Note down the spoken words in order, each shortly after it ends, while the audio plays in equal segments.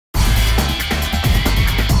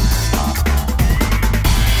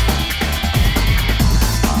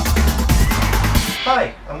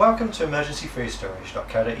Welcome to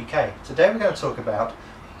emergencyfoodStorage.co.uk. Today we're going to talk about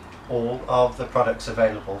all of the products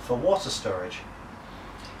available for water storage.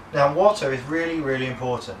 Now, water is really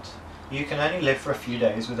important. You can only live for a few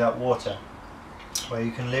days without water, where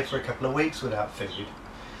you can live for a couple of weeks without food.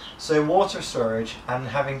 So water storage and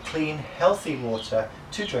having clean, healthy water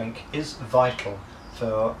to drink is vital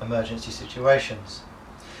for emergency situations.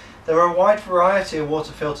 There are a wide variety of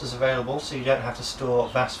water filters available, so you don't have to store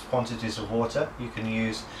vast quantities of water. You can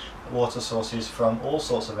use water sources from all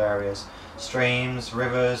sorts of areas: streams,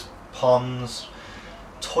 rivers, ponds,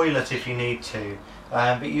 toilet if you need to.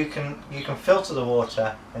 But you can filter the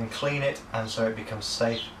water and clean it, and so it becomes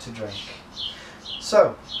safe to drink.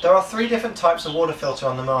 So there are three different types of water filter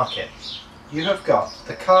on the market. You have got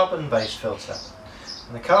the carbon-based filter,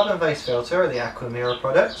 and the carbon-based filter are the Aquamira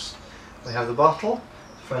products. We have the bottle,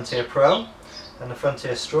 Frontier Pro, and the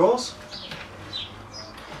Frontier straws.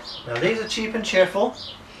 Now these are cheap and cheerful,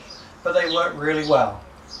 but they work really well.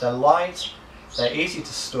 They're light, they're easy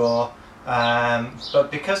to store, but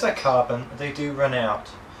because they're carbon, they do run out,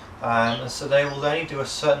 and so they will only do a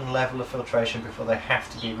certain level of filtration before they have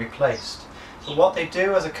to be replaced. But what they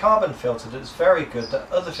do as a carbon filter that's very good that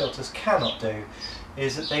other filters cannot do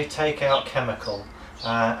is that they take out chemical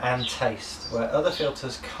and taste, where other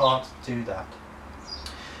filters can't do that.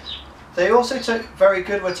 They also very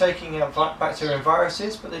good with taking out bacteria and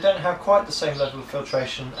viruses, but they don't have quite the same level of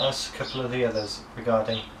filtration as a couple of the others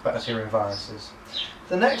regarding bacteria and viruses.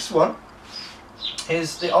 The next one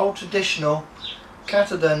is the old traditional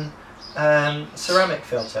Catadon ceramic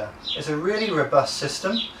filter. It's a really robust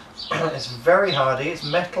system. It's very hardy, it's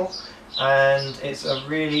metal, and it's a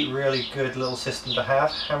really good little system to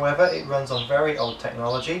have. However, it runs on very old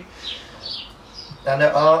technology, and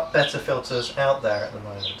there are better filters out there at the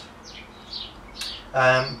moment.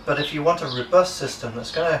 But if you want a robust system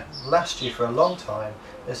that's going to last you for a long time,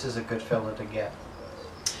 this is a good filter to get.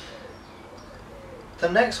 The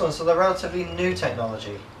next one's the relatively new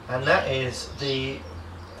technology, and that is the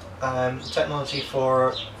technology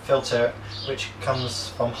for filter which comes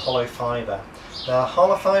from hollow fibre. Now,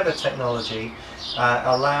 hollow fibre technology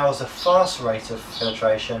allows a fast rate of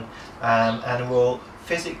filtration and will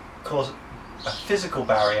cause a physical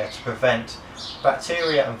barrier to prevent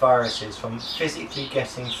bacteria and viruses from physically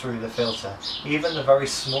getting through the filter. Even the very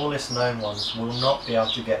smallest known ones will not be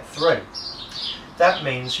able to get through. That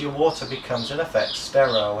means your water becomes in effect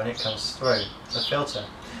sterile when it comes through the filter.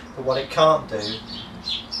 But what it can't do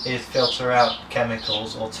is filter out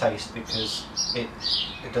chemicals or taste, because it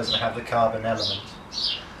doesn't have the carbon element.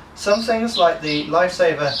 Some things like the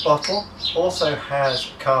LiveSaver bottle also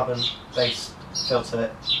has carbon-based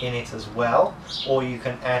filter in it as well, or you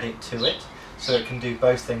can add it to it, so it can do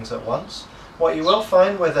both things at once. What you will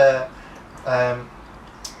find with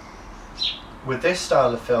this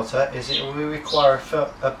style of filter is it will require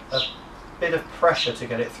a bit of pressure to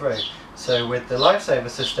get it through. So with the LiveSaver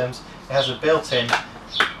systems, it has a built-in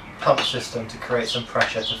pump system to create some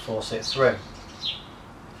pressure to force it through.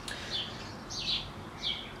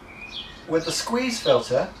 With the squeeze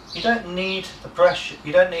filter, you don't need the pressure,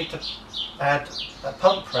 you don't need to add a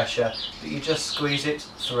pump pressure, but you just squeeze it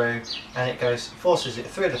through and it forces it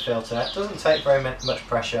through the filter. It doesn't take very much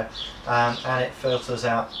pressure, and it filters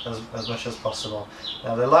out as much as possible.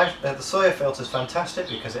 Now the soya filter is fantastic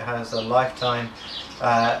because it has a lifetime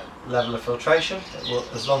level of filtration.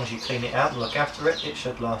 As long as you clean it out and look after it, it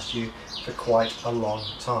should last you for quite a long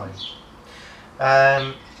time.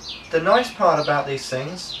 The nice part about these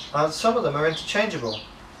things are some of them are interchangeable.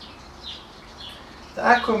 The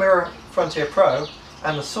Aquamira Frontier Pro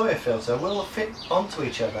and the soya filter will fit onto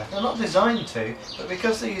each other. They're not designed to, but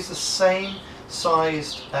because they use the same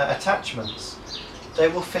sized attachments, they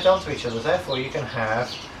will fit onto each other. Therefore you can have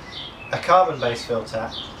a carbon-based filter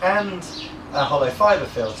and a hollow fibre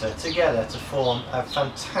filter together to form a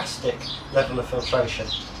fantastic level of filtration.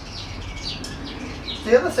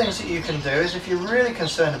 The other things that you can do is, if you're really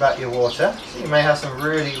concerned about your water, so you may have some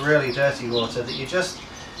really dirty water that you just,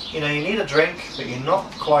 you need a drink, but you don't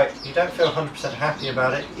feel 100% happy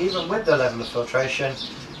about it, even with the level of filtration,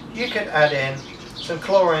 you can add in some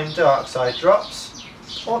chlorine dioxide drops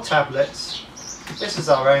or tablets. This is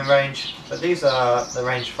our own range, but these are the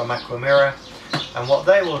range from Aquamira, and what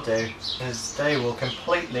they will do is they will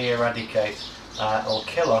completely eradicate or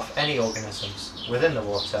kill off any organisms within the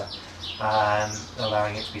water,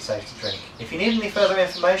 allowing it to be safe to drink. If you need any further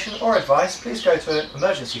information or advice, please go to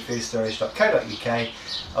emergencyfoodStorage.co.uk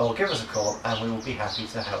or give us a call and we will be happy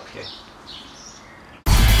to help you.